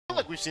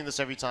like we've seen this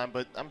every time,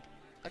 but I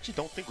actually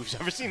don't think we've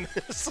ever seen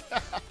this.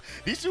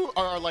 These two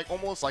are like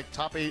almost like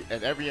top 8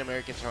 at every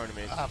American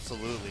tournament.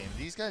 Absolutely, and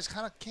these guys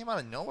kind of came out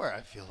of nowhere,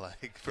 I feel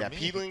like. For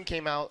me. Ling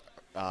came out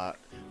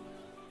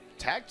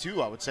tag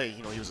 2, I would say.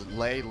 You know, he was a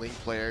Ling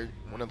player,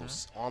 one of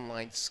those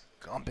online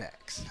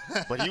scumbags.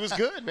 But he was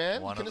good,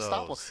 man. He couldn't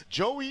stop him.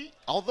 Joey,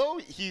 although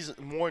he's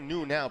more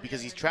new now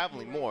because he's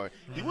traveling more,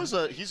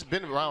 he's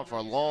been around for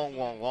a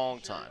long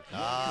time.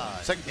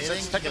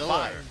 Since Tekken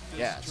 5.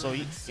 Yeah, so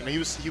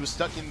he was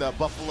stuck in the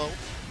Buffalo.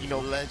 You know,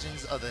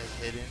 Legends of the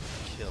Hidden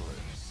Killers.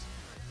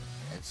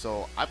 And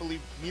so I believe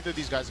neither of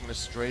these guys are going to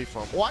stray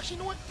from. Well, actually,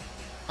 you know what?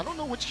 I don't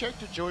know which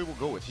character Joey will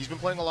go with. He's been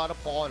playing a lot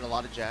of Paul and a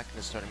lot of Jack in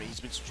this tournament.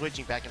 He's been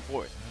switching back and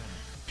forth.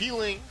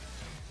 Ling,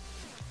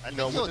 I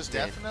think he'll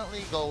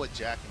definitely go with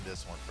Jack in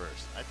this one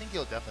first. I think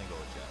he'll definitely go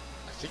with Jack.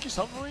 I think he's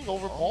hovering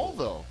over Paul,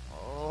 though.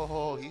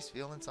 Oh, he's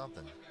feeling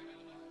something.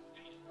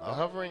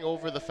 Hovering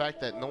over the fact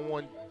that no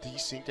one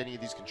desynced any of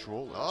these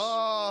controllers.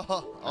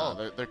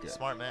 They're good.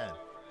 Smart man.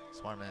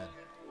 Smart man.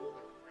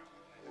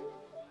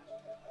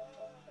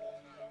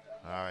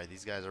 All right,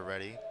 these guys are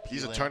ready.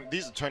 These are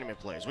tournament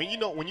players. When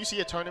you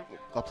see a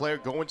player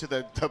go into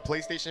the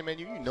PlayStation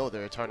menu, you know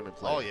they're a tournament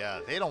player. Oh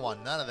yeah, they don't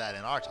want none of that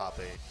in our top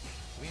 8.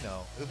 We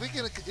know.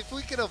 If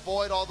we can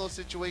avoid all those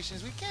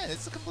situations, we can.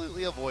 It's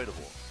completely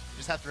avoidable. You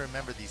just have to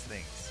remember these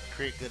things.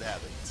 Create good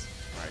habits.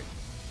 Right.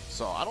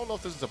 So I don't know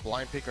if this is a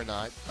blind pick or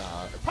not.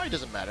 It probably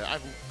doesn't matter.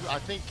 I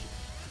think,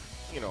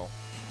 you know,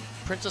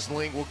 Princess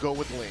Ling will go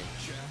with Ling.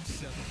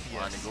 Yes.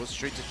 And goes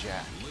straight to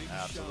Jack.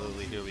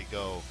 Absolutely. Here we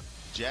go.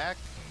 Jack,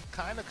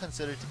 kind of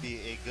considered to be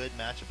a good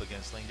matchup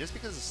against Ling just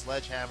because of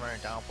Sledgehammer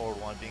and down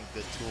forward 1 being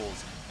good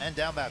tools, and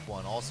down back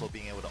 1 also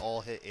being able to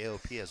all hit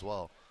AOP as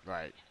well.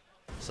 Right.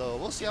 So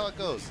we'll see how it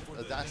goes.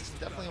 That's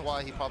definitely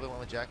why he probably went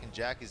with Jack, and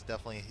Jack is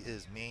definitely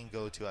his main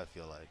go-to, I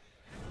feel like.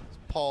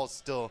 Paul's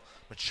still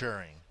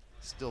maturing,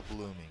 still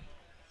blooming.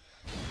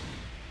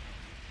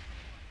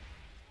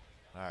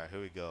 All right, here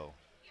we go.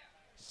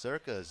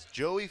 Circa's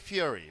Joey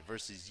Fury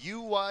versus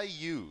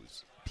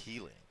XIAOYU's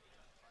Ling.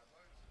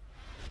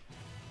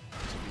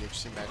 It's going to be an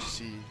interesting match to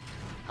see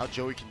how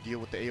Joey can deal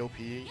with the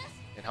AOP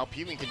and how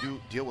Ling can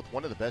deal with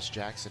one of the best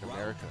Jacks in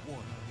America.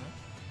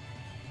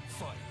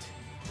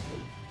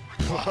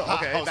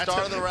 Okay,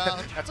 start of the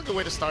round. That's a good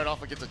way to start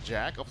off against a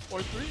Jack. Up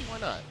 4-3, why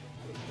not?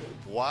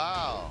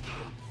 Wow.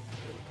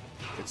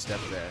 Good step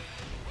there.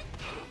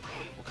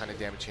 What kind of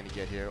damage can he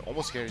get here?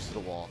 Almost carries to the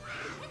wall.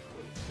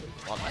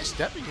 Wow, nice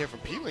stepping here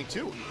from Ling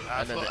too.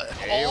 And then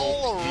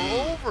all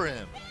over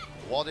him.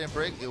 Wall didn't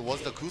break. It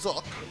was the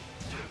Kuzak.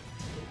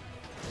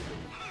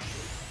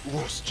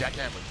 Ooh,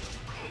 jackhammer.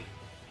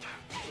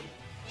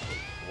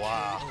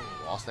 Wow.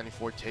 Wall standing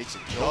forward takes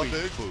it. Joey.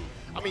 Big move.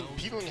 I mean,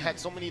 Ling had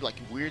so many like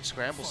weird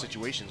scramble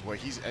situations where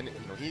he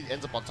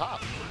ends up on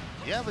top.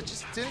 Yeah, but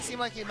just didn't seem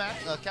like he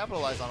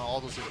capitalized on all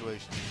those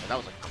situations. And that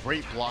was a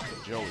great block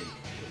from Joey.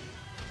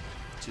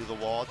 To the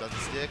wall, doesn't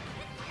stick.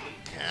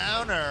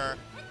 Counter.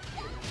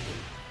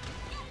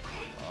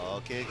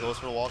 Okay, goes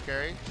for the wall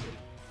carry.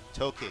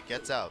 Toe kick,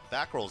 gets out.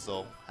 Back rolls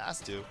though, has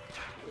to.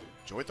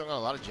 Joey throwing out a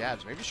lot of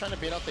jabs. Maybe he's trying to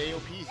bait out the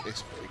AOP,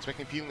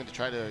 expecting Ling to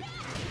try to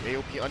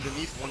AOP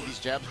underneath one of these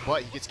jabs,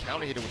 but he gets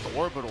counter hit with the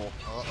orbital.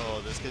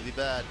 Uh-oh, this could be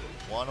bad.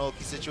 One OP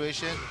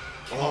situation.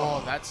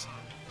 Oh, that's...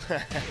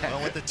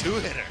 Went with the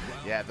 2-hitter.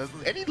 Yeah,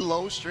 any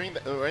low string,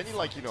 or any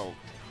like, you know,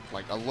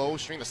 like a low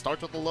string that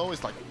starts with the low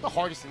is like the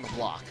hardest thing to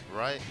block.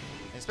 Right.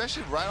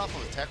 Especially right off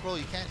of a tech roll,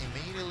 you can't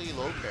immediately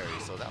low parry,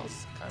 so that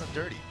was kind of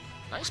dirty.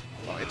 Nice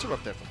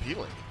interrupt there from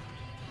Ling.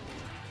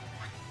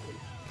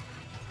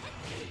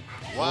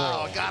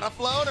 Wow, got a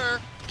floater.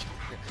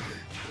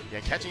 Yeah,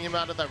 catching him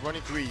out of that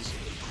running threes.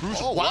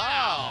 Crucial. Oh,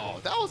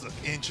 wow. That was an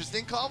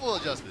interesting combo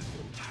adjustment.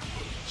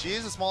 She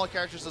is a smaller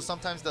character, so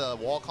sometimes the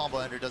wall combo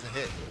ender doesn't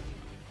hit.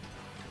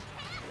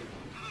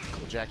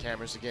 Couple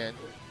jackhammers again.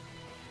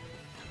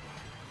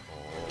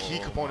 Key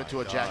component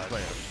to a Jack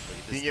player.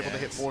 Being able to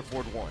hit forward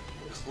 1.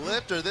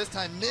 Clipped her this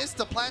time, missed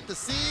to plant the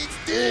seeds.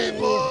 Deep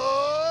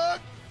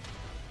hook!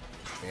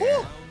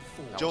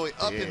 Joey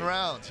up in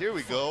rounds. Here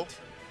we go.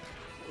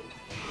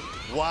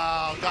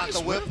 Wow, got the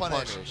whip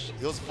punish.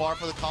 He was far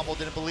for the combo,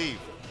 didn't believe.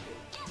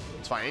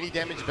 It's fine. Any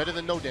damage is better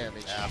than no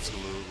damage.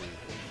 Absolutely.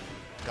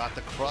 Got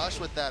the crush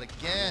with that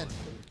again.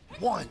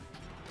 1.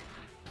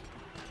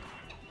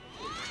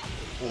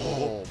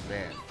 Oh,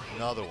 man.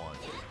 Another one.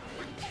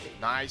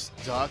 Nice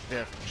duck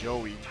there from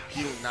Joey.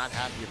 Ling not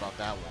happy about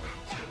that one.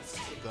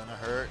 Gonna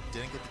hurt.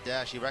 Didn't get the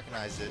dash. He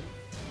recognized it.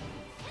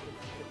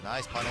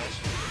 Nice punish.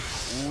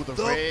 Ooh, the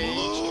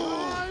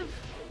rage.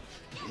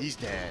 He's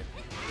dead.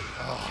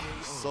 Oh,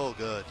 so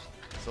good.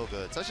 So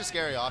good. Such a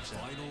scary option.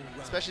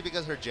 Especially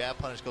because her jab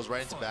punish goes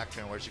right into back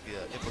turn where she can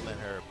implement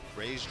her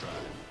rage drive.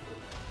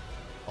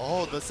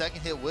 Oh, the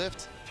second hit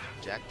whiffed.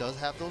 Jack does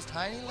have those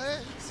tiny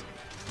legs.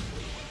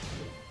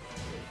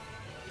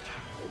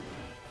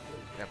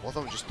 Yeah, both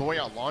of them just throwing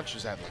out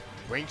launches at like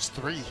range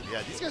 3.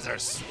 Yeah, these guys are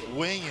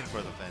swinging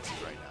for the fences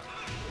right now.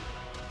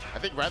 I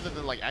think rather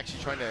than like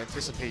actually trying to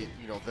anticipate,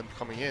 you know, them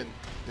coming in,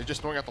 they're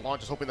just throwing out the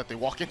launches hoping that they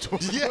walk into them.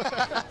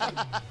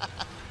 Yeah.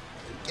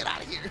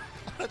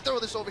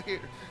 this over here.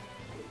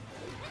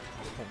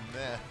 Oh,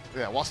 man.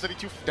 Yeah, wall steady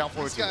 2, down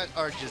forward. These guys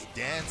are just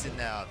dancing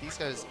now. These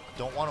guys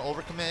don't want to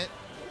overcommit.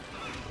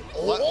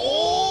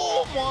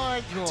 Oh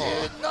my God.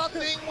 Did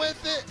nothing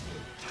with it.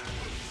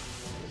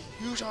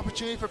 Huge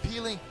opportunity for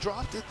Peeling.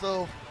 Dropped it,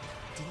 though.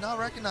 Did not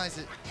recognize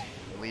it.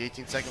 Only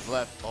 18 seconds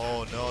left.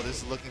 Oh, no.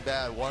 This is looking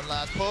bad. One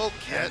last poke.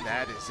 And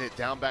that is it.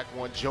 Down back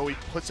 1. Joey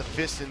puts a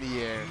fist in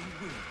the air.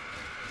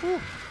 Whew.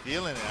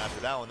 Feeling it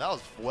after that one. That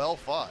was well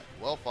fought.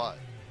 Well fought.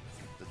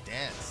 The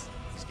dance.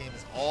 This game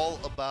is all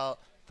about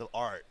the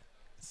art.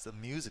 It's a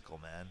musical,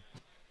 man.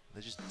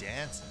 They're just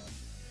dancing.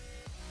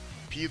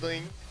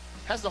 Peeling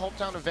has the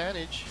hometown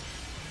advantage.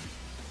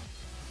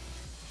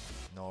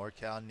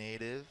 NorCal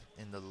native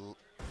in the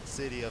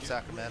city of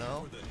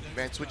Sacramento.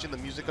 Man, switching the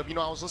music up. You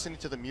know, I was listening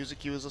to the music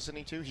he was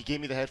listening to. He gave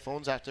me the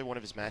headphones after one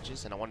of his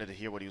matches, and I wanted to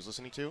hear what he was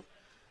listening to.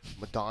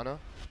 Madonna.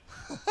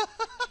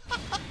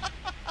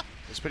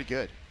 It's pretty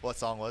good. What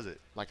song was it?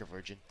 Like a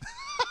Virgin.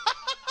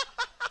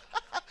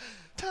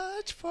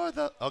 Touch for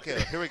the...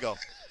 Okay, here we go.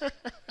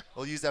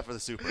 We'll use that for the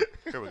super.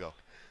 Here we go.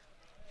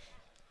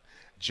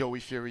 Joey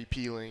Fury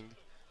Peeling.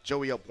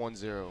 Joey up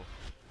 1-0.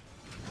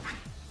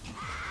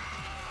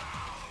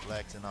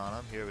 Flexing on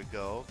him. Here we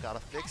go. Gotta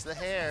fix the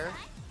hair.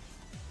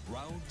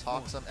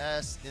 Talk some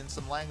S in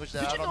some language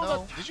that I don't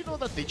know. Did you know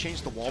that they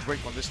changed the wall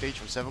break on this stage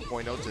from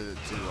 7.0 to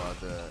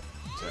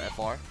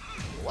FR?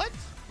 What?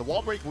 The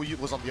wall break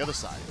was on the other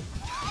side.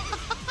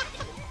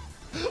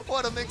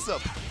 What a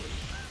mix-up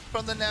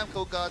from the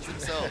Namco gods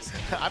themselves.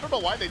 I don't know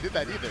why they did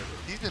that either.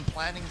 He's been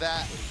planning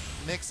that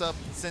mix-up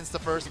since the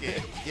first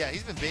game. Yeah,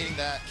 he's been baiting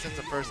that since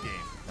the first game.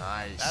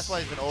 Nice. That's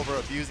why he's been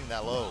over-abusing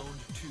that low.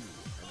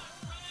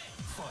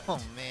 Oh,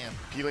 man.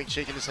 Peeling,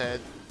 shaking his head.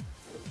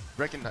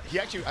 I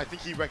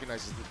think he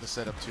recognizes the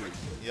setup too.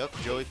 Yep,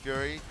 Joey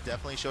Fury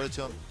definitely showed it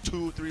to him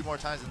 2-3 more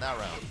times in that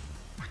round.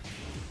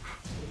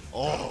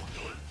 Oh,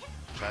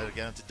 try to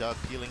get him to duck.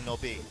 Peeling, no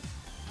B.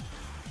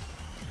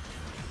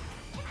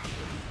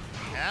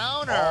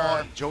 Counter.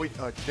 Oh, Joey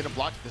didn't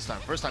block it this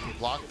time. First time he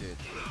blocked it.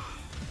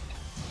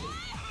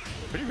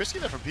 Pretty risky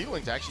there for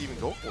Peeling to actually even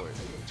go for it.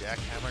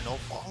 Jackhammer, no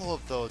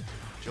follow-up though.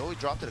 Joey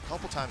dropped it a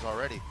couple times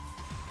already.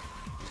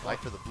 Fight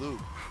for the blue.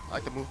 I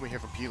like the movement here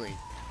from Peeling.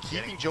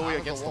 Keeping Joey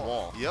against the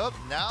wall. Yep,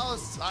 now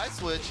side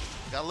switch.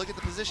 Gotta look at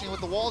the positioning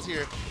with the walls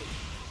here.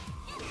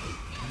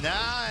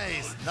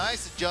 Nice,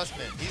 nice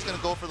adjustment. He's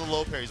gonna go for the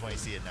low parries when you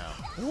see it now.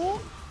 Ooh.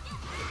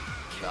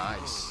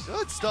 Nice.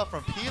 Good stuff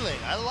from Peeling.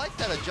 I like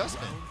that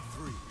adjustment.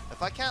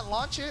 If I can't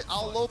launch it,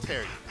 I'll low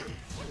parry.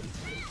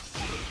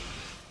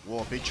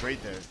 Whoa, big trade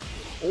there.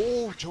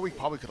 Oh, Joey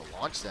probably could have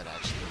launched that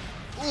actually.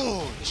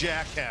 Ooh,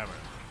 jackhammer.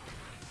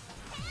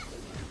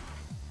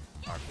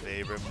 Our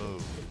favorite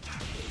move.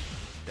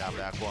 Down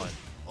back 1.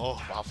 Oh,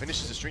 wow,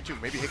 finishes the string 2.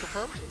 Maybe hit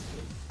confirm?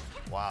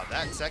 Wow,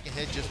 that second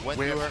hit just went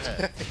through her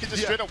head. He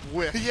just straight up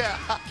whiffed. Yeah.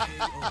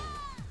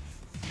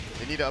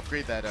 They need to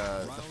upgrade that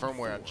the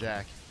firmware on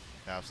Jack.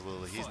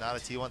 Absolutely. He's not a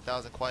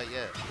T1000 quite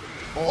yet.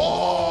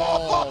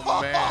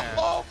 Oh, man.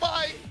 Oh,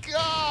 my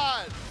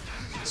God.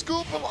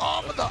 Scoop him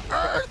off of the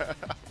earth.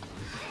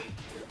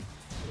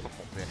 Oh,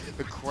 man.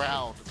 The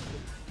crowd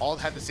all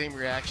had the same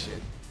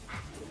reaction.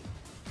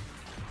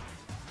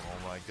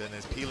 Oh, my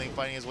goodness. Peeling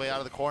fighting his way out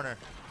of the corner.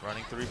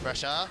 Running through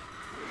pressure.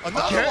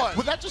 Another one.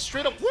 Well, that just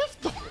straight up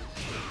whiffed.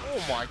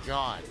 Oh, my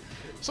God.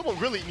 Someone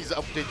really needs to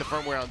update the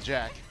firmware on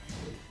Jack.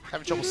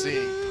 Having trouble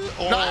seeing.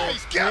 Oh,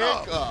 nice. Get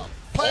up.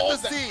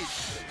 Plant the seed.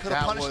 Could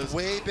have punished was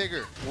way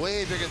bigger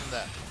than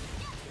that.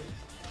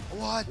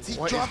 What? He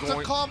What dropped is a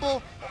going-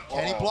 combo.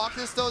 Can he block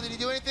this though? Did he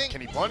do anything?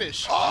 Can he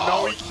punish? Oh,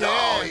 no, he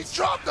can't. He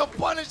dropped the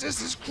punish. This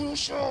is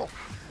crucial.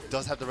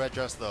 Does have the red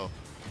dress though.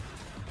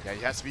 Yeah,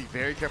 he has to be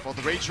very careful.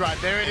 The rage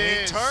drive, there it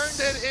is. He turned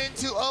it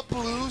into a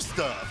blue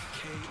stuff.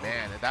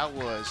 Man, and that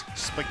was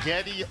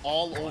spaghetti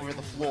all over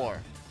the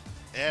floor.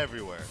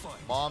 Everywhere.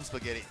 Mom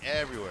spaghetti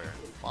everywhere.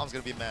 Mom's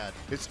gonna be mad.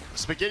 It's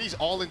spaghetti's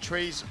all in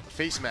Trey's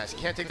face mask.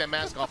 You can't take that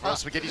mask off or else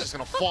spaghetti's just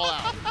gonna fall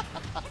out.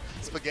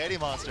 Spaghetti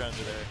monster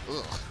under there.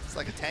 Ugh. It's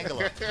like a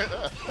Tangela.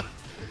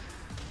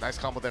 Nice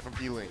combo there from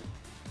Ling.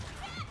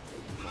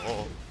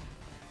 Oh.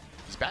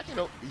 He's backing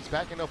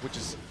up, which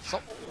is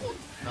something.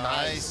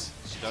 Nice.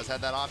 She does have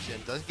that option.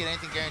 Doesn't get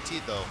anything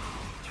guaranteed though.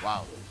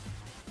 Wow.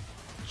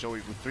 Joey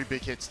with 3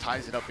 big hits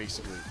ties it up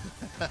basically.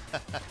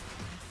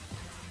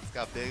 He's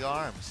got big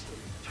arms.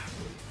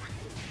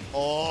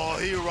 Oh,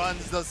 he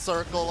runs the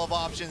circle of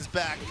options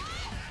back.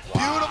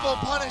 Wow. Beautiful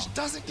punish.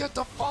 Doesn't get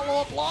the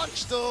follow-up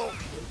launch though.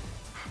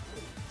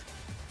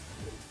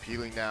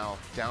 Peeling now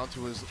down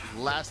to his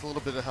last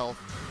little bit of health.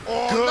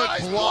 Oh, good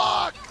nice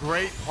block.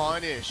 Great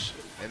punish.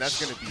 And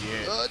that's going to be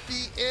it. Could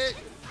be it.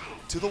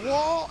 To the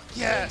wall.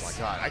 Yes.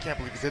 Oh my God, I can't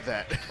believe he did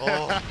that.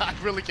 Oh. I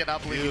really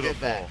cannot believe he did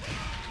that.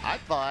 I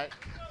thought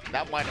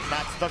that might have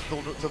not stuck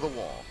to the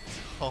wall.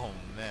 Oh,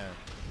 man.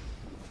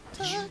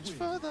 Touch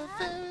for the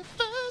very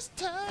first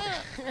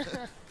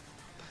time.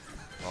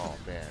 Oh,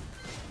 man.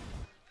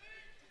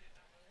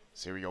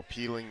 Serio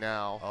Peeling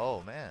now.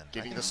 Oh, man.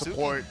 Giving the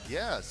support.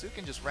 Yeah,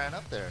 Sukin just ran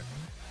up there.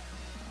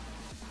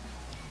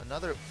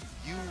 Another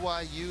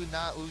UYU,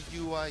 not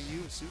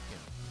UYU, Sukin.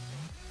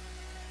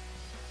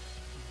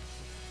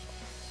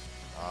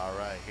 All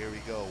right, here we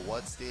go.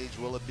 What stage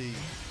will it be?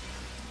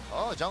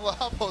 Oh, Jungle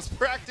Outpost,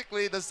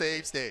 practically the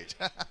same stage.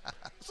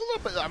 It's a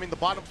little bit, I mean, the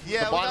bottom,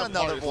 yeah, the bottom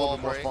got another part is a little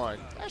bit more break. fun.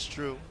 That's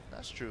true.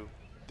 That's true.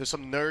 There's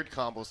some nerd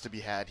combos to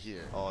be had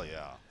here. Oh,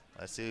 yeah.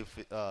 Let's see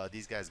if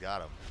these guys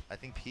got him. I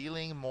think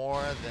Peeling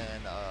more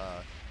than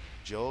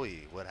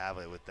Joey would have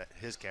it with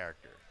his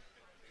character.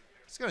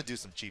 He's going to do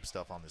some cheap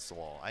stuff on this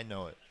wall. I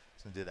know it.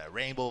 He's going to do that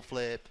rainbow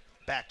flip,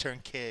 back turn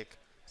kick.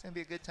 It's going to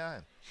be a good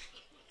time.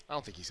 I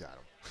don't think he's got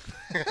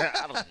him.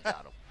 I don't think he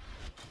got him.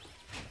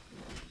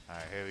 All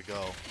right, here we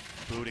go.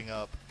 Booting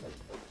up.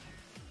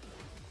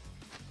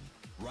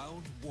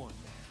 Round 1. All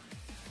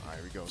right,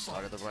 here we go.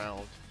 Start of the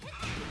round.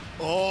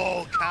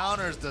 Oh,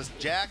 counters does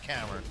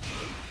jackhammer.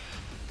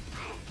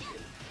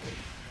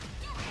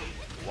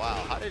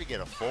 Wow, how did he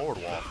get a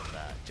forward wall from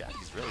that?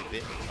 Jackie's really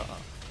big.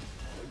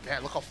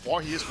 Man, look how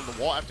far he is from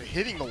the wall after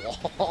hitting the wall.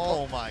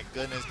 Oh my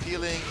goodness,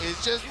 Peeling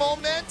is just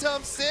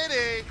momentum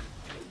city.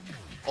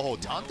 Oh,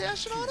 Tom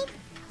dashing on him?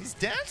 He's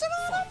dancing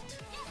on him?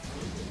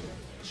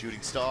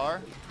 Shooting star.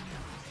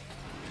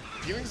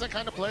 Peeling's that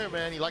kind of player,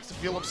 man. He likes to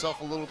feel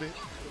himself a little bit.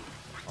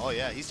 Oh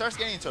yeah, he starts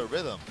getting into a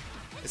rhythm.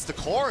 It's the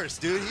chorus,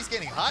 dude. He's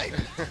getting hype.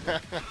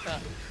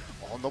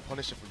 Oh, no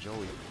punishment from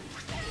Joey.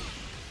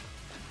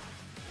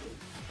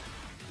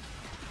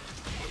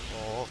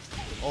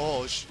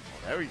 Oh,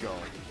 there we go.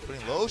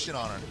 Putting lotion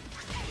on her.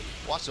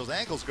 Watch those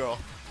ankles, girl.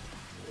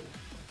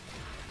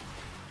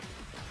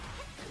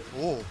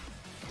 Oh.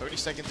 30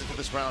 seconds into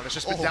this round. It's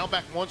just been down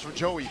back once for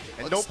Joey.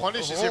 And no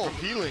punishes here from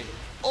Peeling.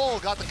 Oh,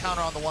 got the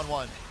counter on the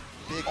 1-1.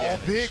 Big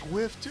damage. Big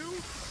whiff, too.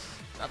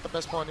 Not the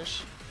best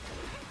punish.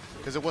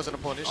 Because it wasn't a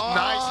punish. Oh,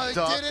 Nice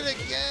duck. Did it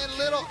again.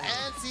 Little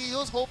antsy. He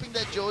was hoping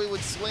that Joey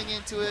would swing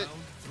into it.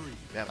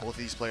 Yeah, both of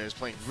these players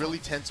playing really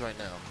tense right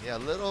now. Yeah, a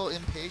little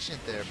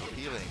impatient there for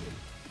Peeling.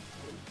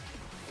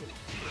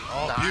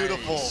 Oh, nice.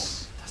 Beautiful.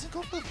 Doesn't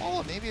go for the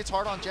follow-up. Maybe it's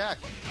hard on Jack.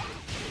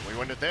 We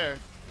went it there.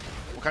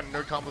 What kind of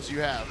nerd combos do you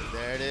have?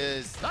 There it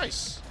is.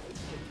 Nice.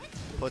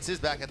 Puts his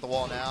back at the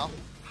wall now.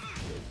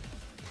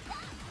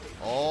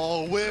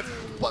 Oh, whip.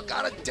 But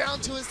got it down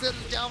to instead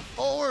of down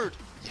forward.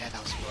 Yeah,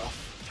 that was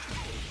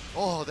rough.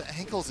 Oh, the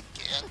ankles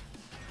again.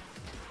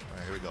 All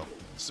right, here we go.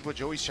 This is what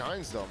Joey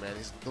shines, though, man.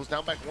 Those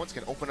down back ones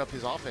can open up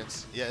his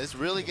offense. Yeah, it's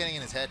really getting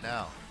in his head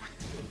now.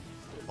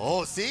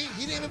 Oh, see?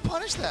 He didn't even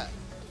punish that.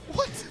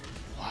 What?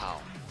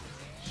 Wow.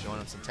 Showing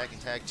him some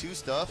Tekken Tag 2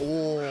 stuff.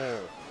 Oh.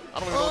 I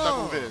don't even know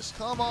what that move is.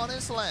 Come on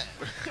and slam.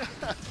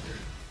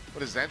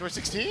 What is it, Android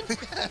 16?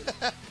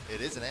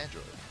 It is an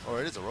android.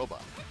 Or it is a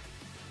robot.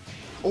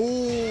 Oh,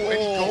 and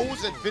he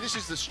goes and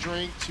finishes the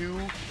string too.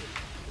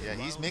 Yeah,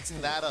 he's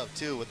mixing that up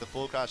too with the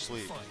full crouch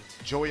sweep.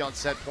 Joey on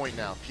set point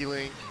now.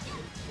 Peeling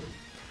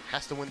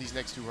has to win these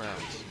next 2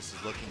 rounds. This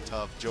is looking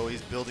tough.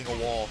 Joey's building a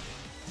wall.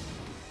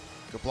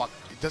 Good block.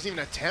 He doesn't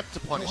even attempt to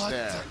punish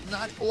there.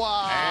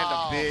 Wow.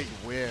 And a big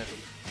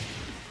whiff.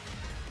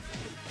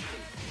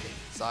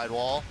 Side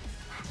wall.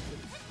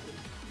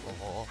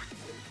 Oh.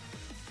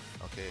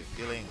 Okay,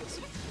 Peeling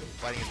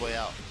fighting his way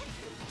out.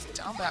 It's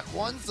down back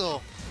one,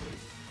 so.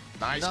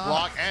 Nice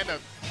block and a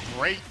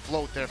great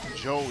float there from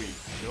Joey.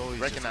 Joey's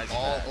recognizing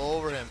all that.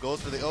 over him. Goes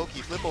for the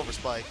Oki flip over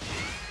spike.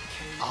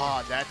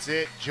 Ah, that's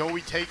it.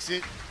 Joey takes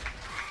it.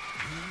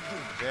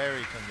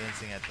 Very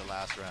convincing at the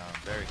last round.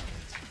 Very convincing.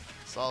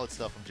 Solid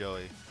stuff from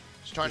Joey.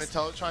 Just trying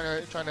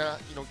to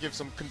give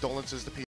some condolences to people.